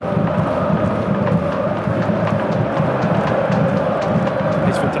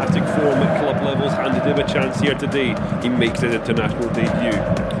a chance here today. He makes his international debut.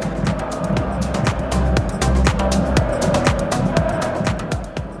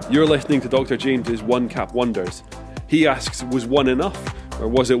 You're listening to Dr. James's One Cap Wonders. He asks, was one enough, or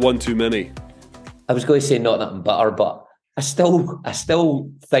was it one too many? I was going to say not nothing butter, but I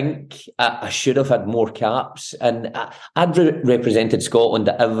still think I should have had more caps. And I'd represented Scotland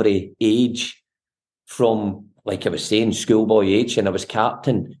at every age, from, like I was saying, schoolboy age, and I was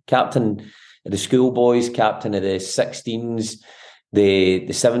captain of the schoolboys, captain of the 16s, the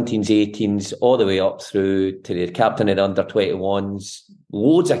 17s, 18s, all the way up through to the captain of the under-21s.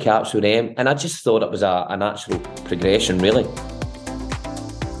 Loads of caps with them, and I just thought it was a natural progression, really.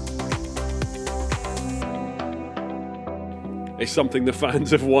 It's something the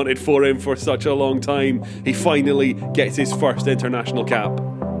fans have wanted for him for such a long time. He finally gets his first international cap.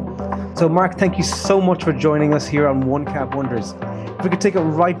 So, Mark, thank you so much for joining us here on One Cap Wonders. If we could take it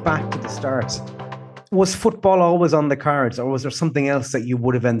right back to the start, was football always on the cards, or was there something else that you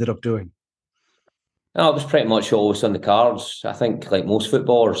would have ended up doing? No, it was pretty much always on the cards. I think, like most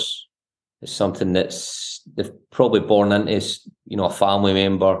footballers, it's something they've probably born into, a family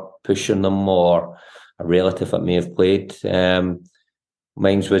member pushing them, or a relative that may have played. Mine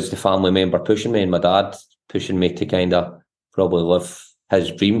was the family member pushing me, and my dad pushing me to kind of probably live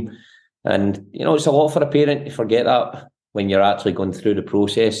his dream. And, it's a lot for a parent to forget that when you're actually going through the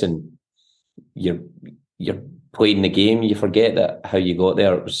process and you're playing the game. You forget that how you got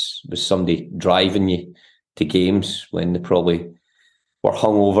there. It was somebody driving you to games when they probably were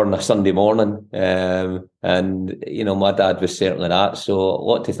hungover on a Sunday morning. And, my dad was certainly that. So a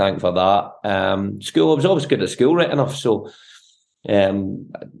lot to thank for that. School, I was always good at school, right enough. So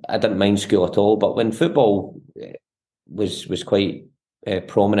I didn't mind school at all. But when football was quite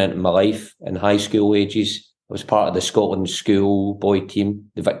prominent in my life in high school ages, I was part of the Scotland schoolboy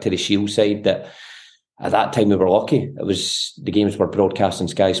team, the Victory Shield side, that at that time we were lucky. The games were broadcast on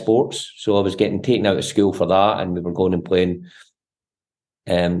Sky Sports. So I was getting taken out of school for that, and we were going and playing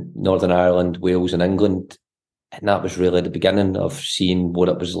Northern Ireland, Wales and England. And that was really the beginning of seeing what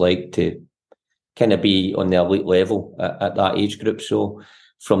it was like to kind of be on the elite level at that age group. So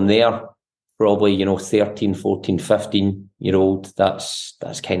from there, probably, 13, 14, 15-year-old, that's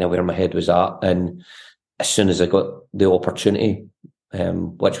kind of where my head was at. And as soon as I got the opportunity,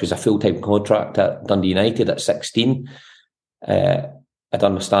 which was a full-time contract at Dundee United at 16, I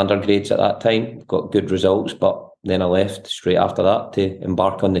done my standard grades at that time, got good results, but then I left straight after that to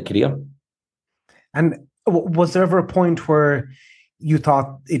embark on the career. And was there ever a point where you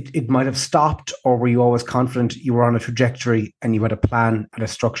thought it might have stopped, or were you always confident you were on a trajectory and you had a plan and a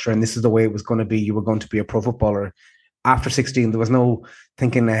structure, and this is the way it was going to be? You were going to be a pro footballer. After 16, there was no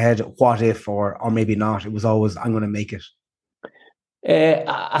thinking ahead, what if, or maybe not. It was always, I'm going to make it.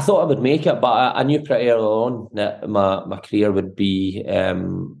 I thought I would make it, but I knew pretty early on that my career would be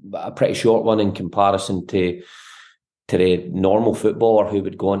a pretty short one in comparison to the normal footballer who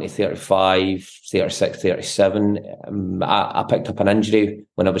would go on to 35, 36, 37. I picked up an injury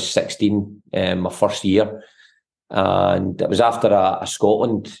when I was 16, my first year. And it was after a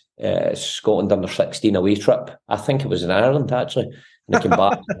Scotland under 16 away trip. I think it was in Ireland, actually. And I came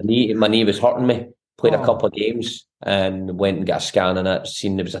back, my knee was hurting me. Played a couple of games and went and got a scan on it,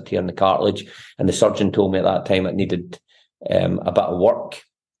 seen there was a tear in the cartilage. And the surgeon told me at that time it needed a bit of work.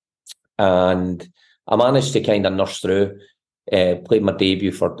 And I managed to kind of nurse through, played my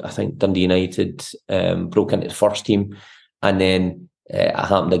debut for, I think, Dundee United, broke into the first team. And then it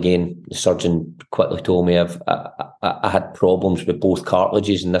happened again. The surgeon quickly told me I had problems with both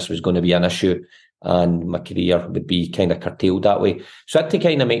cartilages and this was going to be an issue and my career would be kind of curtailed that way. So I had to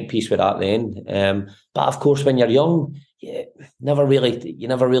kind of make peace with that then. But of course, when you're young, you never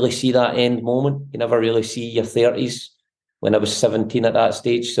really see that end moment. You never really see your 30s. When I was 17 at that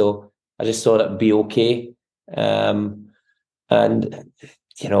stage, so I just thought it'd be okay. And,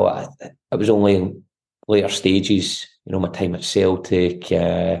 it was only in later stages, my time at Celtic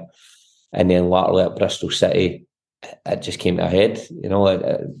and then latterly at Bristol City, it just came to a head,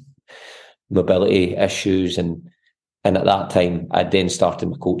 mobility issues. And at that time, I then started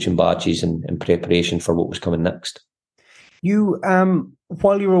my coaching badges in preparation for what was coming next. You,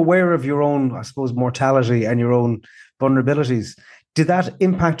 while you were aware of your own, I suppose, mortality and your own vulnerabilities, did that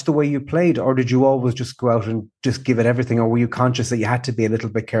impact the way you played, or did you always just go out and just give it everything, or were you conscious that you had to be a little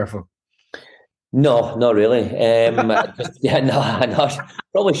bit careful? No, not really.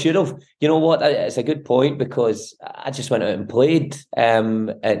 Probably should have. You know what? It's a good point because I just went out and played,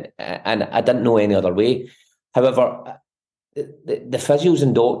 and I didn't know any other way. However, the physios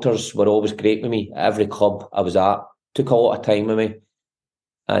and doctors were always great with me. Every club I was at took a lot of time with me,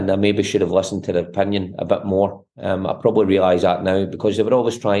 and I maybe should have listened to their opinion a bit more. I probably realise that now, because they were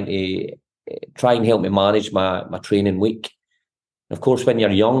always trying to try and help me manage my training week. Of course, when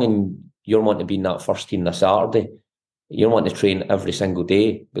you're young and you're wanting to be in that first team on a Saturday, you're wanting to train every single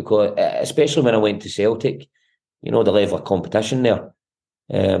day, because especially when I went to Celtic, the level of competition there.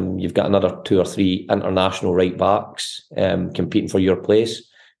 You've got another 2 or 3 international right backs competing for your place.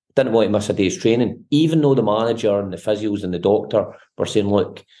 Didn't want to miss a day's training, even though the manager and the physios and the doctor were saying,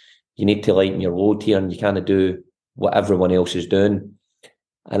 look, you need to lighten your load here and you can't do what everyone else is doing.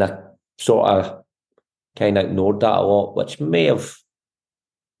 And I sort of kind of ignored that a lot, which may have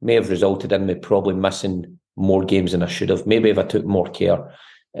resulted in me probably missing more games than I should have. Maybe if I took more care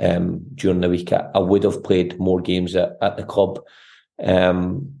during the week, I would have played more games at the club.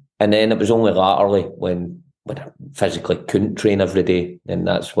 And then it was only latterly when I physically couldn't train every day, and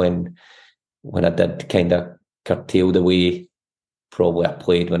that's when I did kind of curtail the way probably I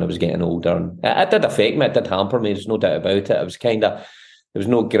played when I was getting older. And it did affect me, it did hamper me, there's no doubt about it. It was there was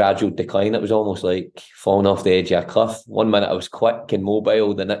no gradual decline, it was almost like falling off the edge of a cliff. One minute I was quick and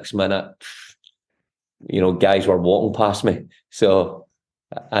mobile, the next minute, guys were walking past me. So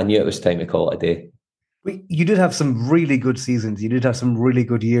I knew it was time to call it a day. You did have some really good seasons. You did have some really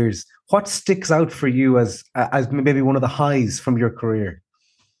good years. What sticks out for you as maybe one of the highs from your career?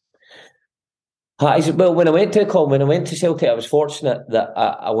 Highs? Well, when I went to Celtic, I was fortunate that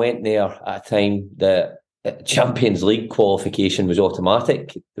I went there at a time that Champions League qualification was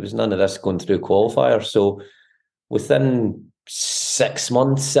automatic. There was none of this going through qualifiers. So within 6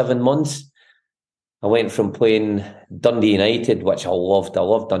 months, 7 months, I went from playing Dundee United, which I loved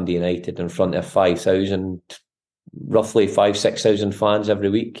Dundee United in front of 5,000, roughly 5,000-6,000 fans every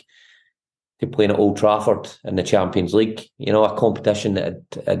week, to playing at Old Trafford in the Champions League. A competition that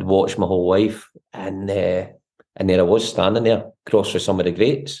I'd watched my whole life. And there I was standing there, across with some of the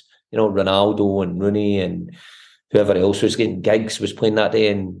greats, Ronaldo and Rooney and whoever else was getting gigs was playing that day.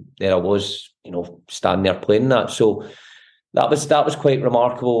 And there I was, standing there playing that. So that was quite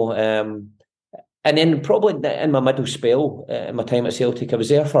remarkable. And then probably in my middle spell, in my time at Celtic, I was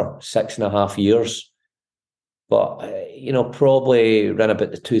there for 6.5 years. But, probably around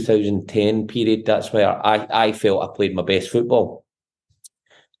about the 2010 period, that's where I felt I played my best football.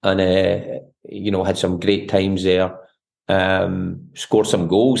 And, had some great times there. Scored some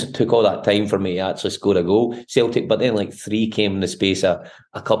goals. It took all that time for me to actually score a goal. Celtic, but then 3 came in the space of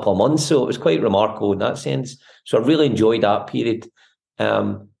a couple of months. So it was quite remarkable in that sense. So I really enjoyed that period.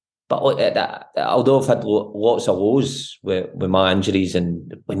 But although I've had lots of lows with my injuries,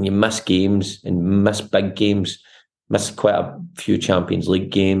 and when you miss games and miss big games, miss quite a few Champions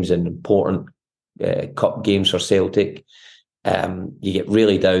League games and important cup games for Celtic, you get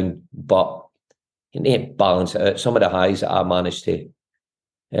really down. But you need to balance it out. Some of the highs that I managed to,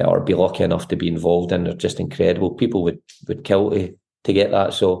 or be lucky enough to be involved in, are just incredible. People would kill to get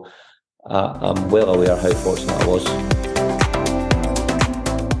that. So I'm well aware how fortunate I was.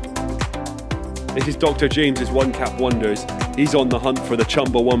 This is Dr. James's One Cap Wonders. He's on the hunt for the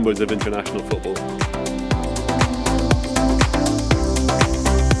Chumbawambas of international football.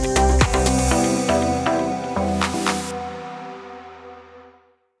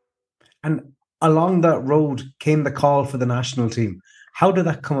 And along that road came the call for the national team. How did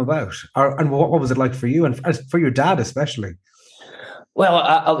that come about? And what was it like for you and for your dad especially? Well,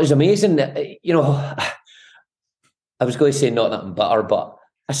 it was amazing. I was going to say not nothing butter, but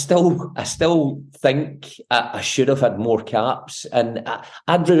I still think I should have had more caps, and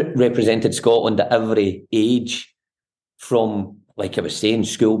I'd represented Scotland at every age, from, like I was saying,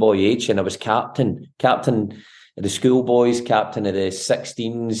 schoolboy age, and I was captain of the schoolboys, captain of the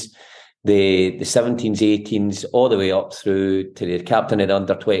 16s, the 17s, 18s, all the way up through to the captain of the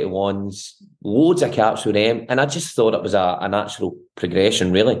under-21s, loads of caps with them, and I just thought it was a natural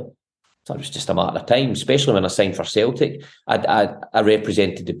progression, really. So it was just a matter of time, especially when I signed for Celtic. I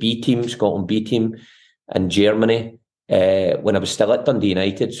represented the B team, Scotland B team, in Germany when I was still at Dundee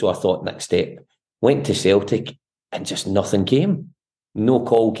United. So I thought, next step. Went to Celtic and just nothing came. No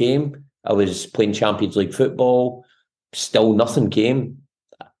call came. I was playing Champions League football. Still nothing came.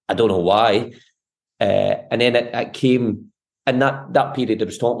 I don't know why. And then it came in that period I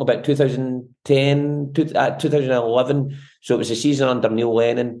was talking about, 2010, 2011. So it was a season under Neil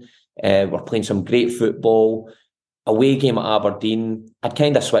Lennon. We're playing some great football. Away game at Aberdeen, I'd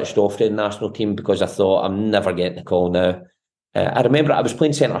kind of switched off to the national team because I thought, I'm never getting the call now. I remember I was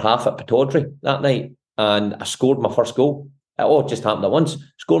playing centre-half at Pittodrie that night, and I scored my first goal. It just happened at once.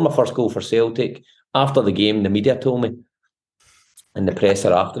 Scored my first goal for Celtic. After the game, the media told me, and the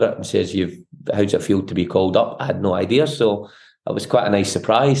presser after it, and says, "How does it feel to be called up?" I had no idea. So it was quite a nice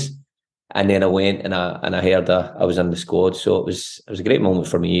surprise. And then I went and I heard I was in the squad, so it was a great moment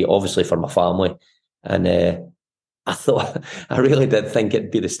for me, obviously for my family, and I thought I really did think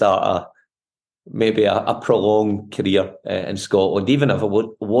it'd be the start of maybe a prolonged career in Scotland, even if I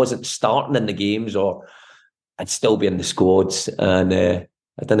wasn't starting in the games, or I'd still be in the squads, and it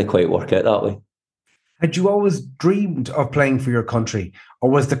didn't quite work out that way. Had you always dreamed of playing for your country, or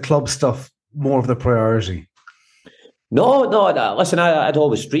was the club stuff more of the priority? No. Listen, I'd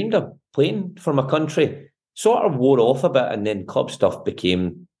always dreamed of playing for my country. Sort of wore off a bit, and then club stuff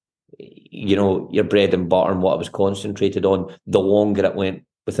became, your bread and butter and what I was concentrated on. The longer it went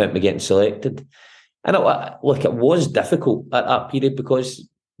without me getting selected, and it was difficult at that period, because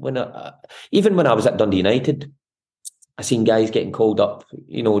even when I was at Dundee United, I seen guys getting called up.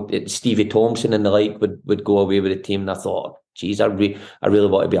 Stevie Thompson and the like would go away with the team, and I thought, geez, I really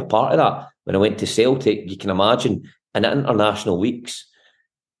want to be a part of that. When I went to Celtic, you can imagine, in international weeks,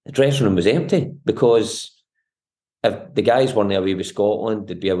 the dressing room was empty, because if the guys weren't away with Scotland,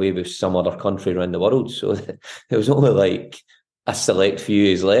 they'd be away with some other country around the world. So there was only like a select few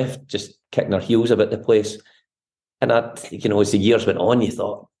who's left, just kicking their heels about the place. And as the years went on, you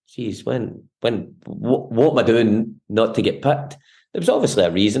thought, geez, what am I doing not to get picked? There was obviously a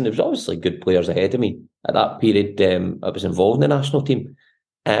reason. There was obviously good players ahead of me at that period. I was involved in the national team.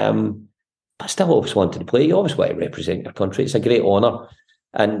 But I still always wanted to play. You always want to represent your country. It's a great honour.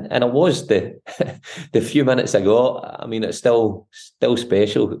 And it was the few minutes I got. I mean, it's still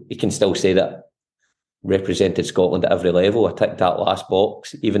special. You can still say that represented Scotland at every level. I ticked that last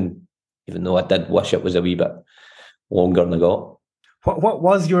box, even though I did wish it was a wee bit longer than I got. What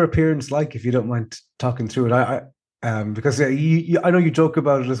was your appearance like, if you don't mind talking through it? Because I know you joke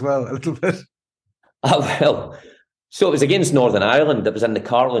about it as well a little bit. Well, so it was against Northern Ireland. It was in the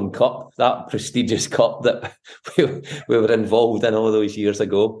Carling Cup, that prestigious cup that we were involved in all those years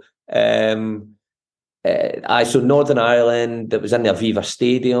ago. So Northern Ireland, it was in the Aviva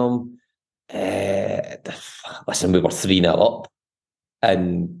Stadium. Listen, we were 3-0 up,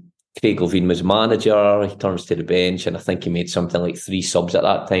 and Craig Levein was manager. He turns to the bench, and I think he made something like 3 subs at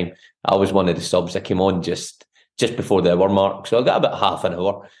that time. I was one of the subs. I came on just before the hour mark, so I got about half an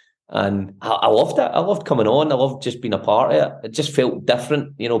hour. And I loved it. I loved coming on. I loved just being a part of it. It just felt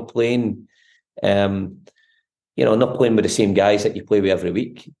different, playing, not playing with the same guys that you play with every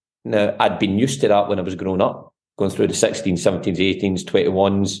week. Now, I'd been used to that when I was growing up, going through the 16s, 17s, 18s,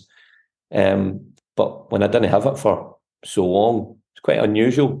 21s. But when I didn't have it for so long, it's quite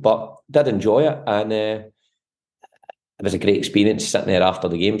unusual, but did enjoy it. And it was a great experience sitting there after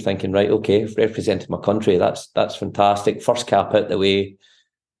the game thinking, right, okay, I've represented my country. That's fantastic. First cap out the way.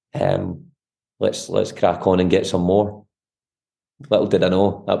 Let's crack on and get some more. Little did I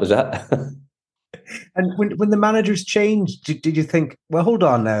know that was it. And when the managers changed, did you think, well, hold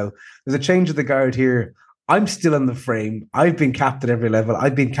on now, there's a change of the guard here. I'm still in the frame. I've been capped at every level.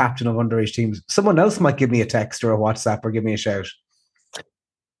 I've been captain of underage teams. Someone else might give me a text or a WhatsApp or give me a shout.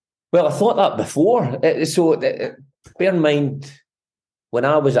 Well, I thought that before. Bear in mind, when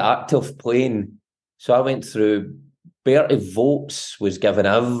I was active playing, so I went through, Bertie Volts was giving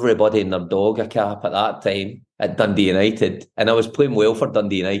everybody and their dog a cap at that time at Dundee United, and I was playing well for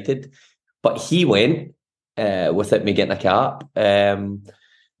Dundee United, but he went without me getting a cap. Then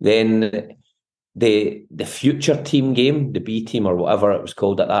the future team game, the B team or whatever it was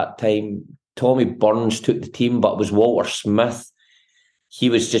called at that time, Tommy Burns took the team, but it was Walter Smith. He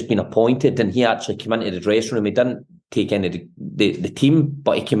was just being appointed, and he actually came into the dressing room. He didn't take any of the team,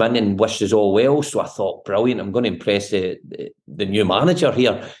 but he came in and wished us all well. So I thought, brilliant, I'm going to impress the new manager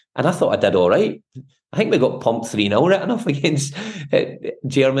here. And I thought I did all right. I think we got pumped 3-0 right enough against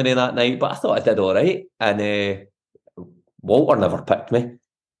Germany that night, but I thought I did all right. And Walter never picked me.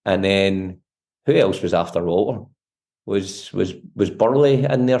 And then who else was after Walter? Was Burley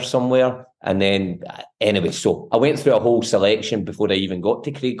in there somewhere? And then, anyway, so I went through a whole selection before I even got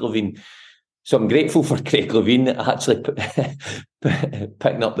to Craig Levein. So I'm grateful for Craig Levein actually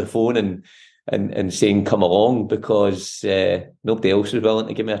picking up the phone and saying, come along, because nobody else was willing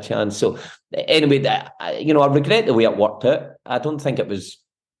to give me a chance. So anyway, I regret the way it worked out. I don't think it was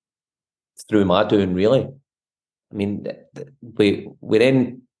through my doing, really. I mean, we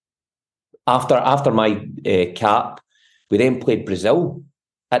then, after my cap, we then played Brazil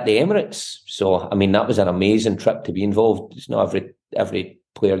at the Emirates. So, I mean, that was an amazing trip to be involved. It's not every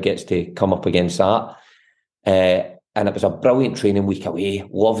player gets to come up against that. And it was a brilliant training week away.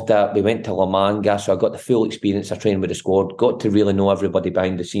 Loved it. We went to La Manga, so I got the full experience of training with the squad. Got to really know everybody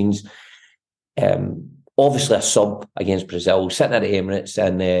behind the scenes. Obviously a sub against Brazil, sitting at the Emirates,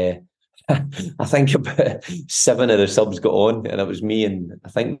 and I think about 7 of the subs got on, and it was me and I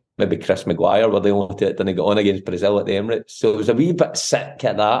think maybe Chris Maguire were the only two that didn't get on against Brazil at the Emirates. So it was a wee bit sick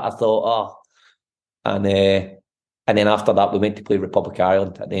at that. I thought, and then after that we went to play Republic of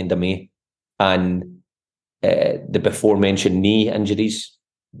Ireland at the end of May, and the before mentioned knee injuries,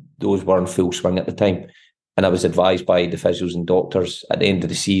 those were in full swing at the time, and I was advised by the physios and doctors at the end of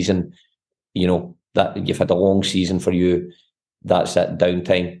the season, that you've had a long season for you, that's it,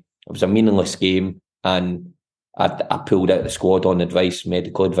 downtime. It was a meaningless game, and I pulled out the squad on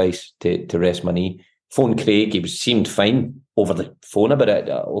medical advice to rest my knee. Phoned Craig, he seemed fine over the phone about it.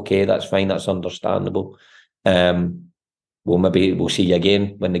 Okay, that's fine, that's understandable. Maybe we'll see you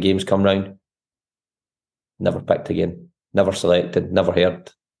again when the games come round. Never picked again, never selected, never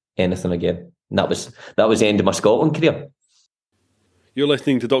heard anything again. And that was the end of my Scotland career. You're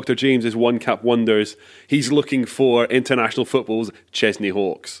listening to Dr. James's One Cap Wonders. He's looking for international football's Chesney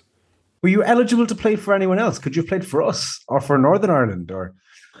Hawks. Were you eligible to play for anyone else? Could you have played for us or for Northern Ireland? Or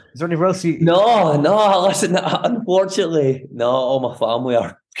is there anywhere else you... No, listen, unfortunately, no, all my family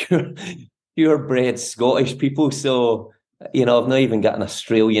are purebred Scottish people. So, I've not even got an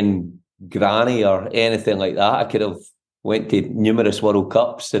Australian granny or anything like that. I could have went to numerous World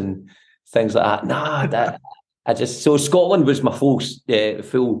Cups and things like that. So Scotland was my full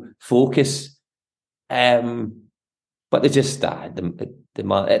focus. But they just,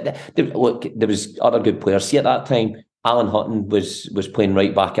 look, there was other good players. See, at that time, Alan Hutton was playing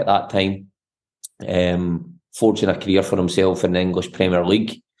right back at that time, forging a career for himself in the English Premier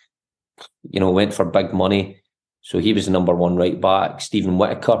League. Went for big money. So he was the number one right back. Stephen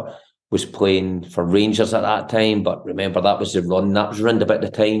Whittaker was playing for Rangers at that time, but remember, that was the run. That was around about the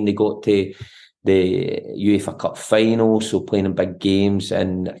time they got to the UEFA Cup final, so playing in big games.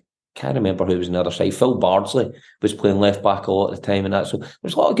 And can't remember who was on the other side. Phil Bardsley was playing left back a lot at the time, and that. So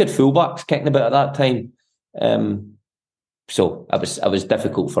there's a lot of good fullbacks kicking about at that time. So it was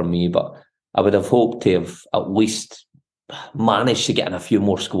difficult for me, but I would have hoped to have at least managed to get in a few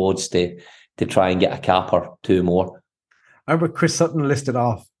more squads to try and get a cap or two more. I remember Chris Sutton listed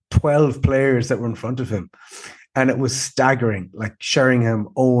off 12 players that were in front of him, and it was staggering. Like Sheringham,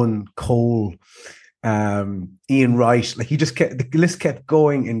 Owen, Cole, Ian Wright. Like the list kept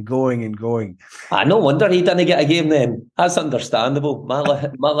going and going and going. No wonder he didn't get a game then. That's understandable. My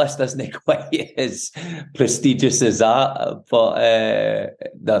list isn't quite as prestigious as that, but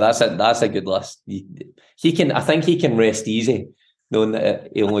no, that's a good list. I think he can rest easy, knowing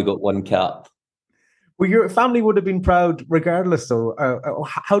that he only got one cap. Well, your family would have been proud regardless, though.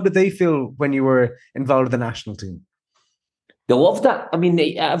 How did they feel when you were involved with the national team? They loved it. I mean,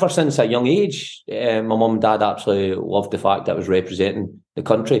 ever since a young age, my mum and dad absolutely loved the fact that I was representing the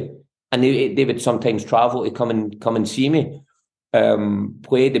country. And they would sometimes travel to come and see me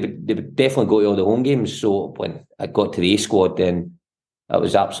play. They would definitely go to all the home games. So when I got to the A squad, then I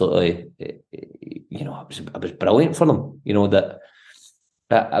was absolutely, I was brilliant for them.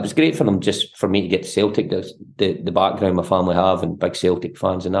 It was great for them, just for me to get to Celtic, the background my family have and big Celtic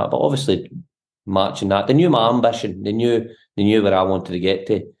fans and that. But obviously, matching that, they knew my ambition. They knew where I wanted to get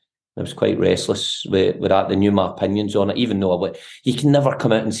to. I was quite restless with that. They knew my opinions on it, even though you can never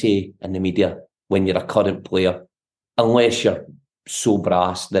come out and say in the media when you're a current player, unless you're so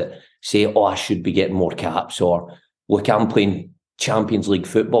brass that say, I should be getting more caps, or look, I'm playing Champions League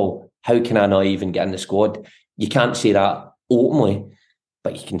football. How can I not even get in the squad? You can't say that openly,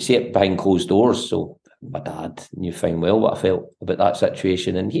 but you can say it behind closed doors. So my dad knew fine well what I felt about that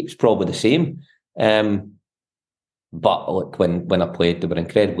situation, and he was probably the same. But look, when I played, they were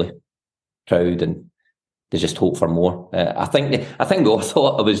incredibly proud, and they just hoped for more. I think they all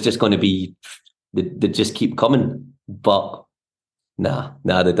thought I was just going to be, they'd just keep coming, but nah,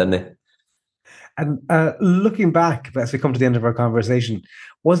 they didn't. And looking back, as we come to the end of our conversation,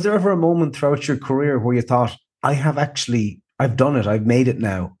 was there ever a moment throughout your career where you thought, I've done it, I've made it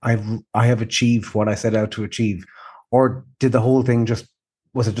now, I have achieved what I set out to achieve? Or did the whole thing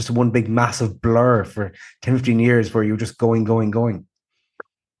was it just one big massive blur for 10, 15 years where you were just going?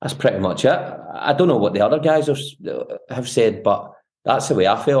 That's pretty much it. I don't know what the other guys have said, but that's the way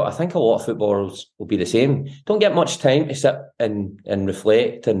I felt. I think a lot of footballers will be the same. Don't get much time to sit and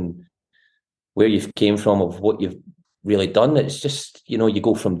reflect and where you've came from, of what you've really done. It's just, you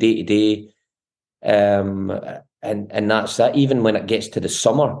go from day to day. And that's it. Even when it gets to the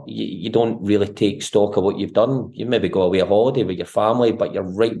summer, you don't really take stock of what you've done. You maybe go away on holiday with your family, but you're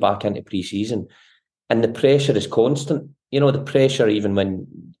right back into pre-season. And the pressure is constant. The pressure, even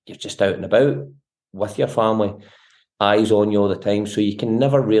when you're just out and about with your family, eyes on you all the time. So you can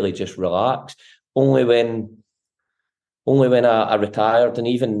never really just relax. Only when only when I retired, and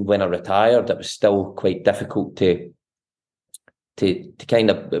even when I retired, it was still quite difficult to kind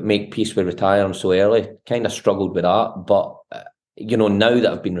of make peace with retiring so early. Kind of struggled with that, but now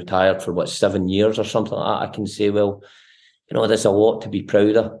that I've been retired for 7 years or something like that, I can say, well, there's a lot to be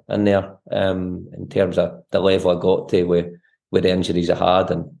proud of in there, in terms of the level I got to with the injuries I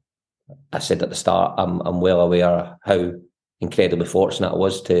had. And I said at the start, I'm well aware of how incredibly fortunate I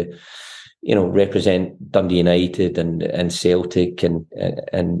was to, represent Dundee United and Celtic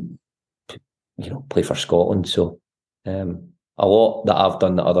and play for Scotland. So a lot that I've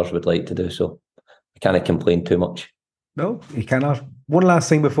done that others would like to do. So I can't complain too much. No, you cannot. One last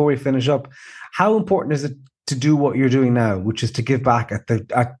thing before we finish up. How important is it to do what you're doing now, which is to give back at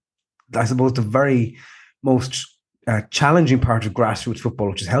I suppose, the very most challenging part of grassroots football,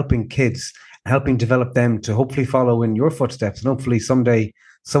 which is helping kids, helping develop them to hopefully follow in your footsteps, and hopefully someday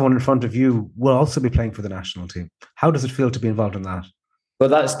someone in front of you will also be playing for the national team. How does it feel to be involved in that? Well,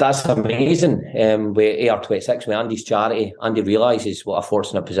 that's amazing. With AR26, with Andy's charity, Andy realises what a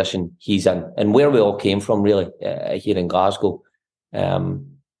fortunate position he's in, and where we all came from, really, here in Glasgow.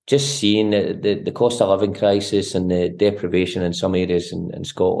 Just seeing the cost of living crisis and the deprivation in some areas in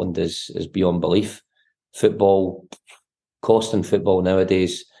Scotland is beyond belief. Cost in football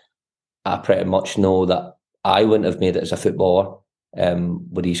nowadays, I pretty much know that I wouldn't have made it as a footballer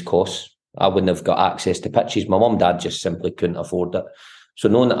with these costs. I wouldn't have got access to pitches. My mum and dad just simply couldn't afford it. So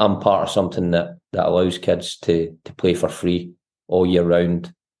knowing that I'm part of something that allows kids to play for free all year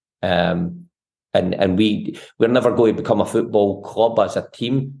round, and we're never going to become a football club as a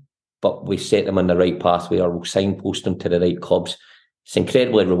team, but we set them on the right pathway, or we'll signpost them to the right clubs. It's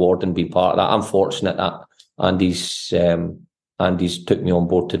incredibly rewarding being part of that. I'm fortunate that Andy's took me on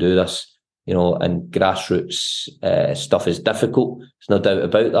board to do this. And grassroots stuff is difficult. There's no doubt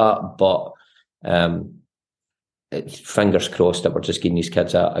about that, but fingers crossed that we're just giving these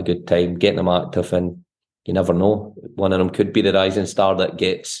kids a good time, getting them active, and you never know. One of them could be the rising star that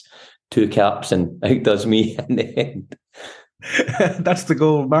gets 2 caps and outdoes me in the end. That's the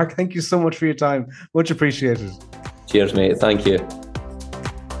goal. Mark, thank you so much for your time. Much appreciated. Cheers, mate. Thank you.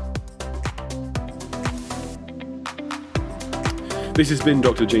 This has been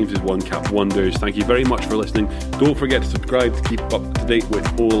Dr. James's One Cap Wonders. Thank you very much for listening. Don't forget to subscribe to keep up to date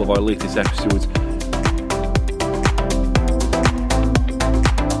with all of our latest episodes.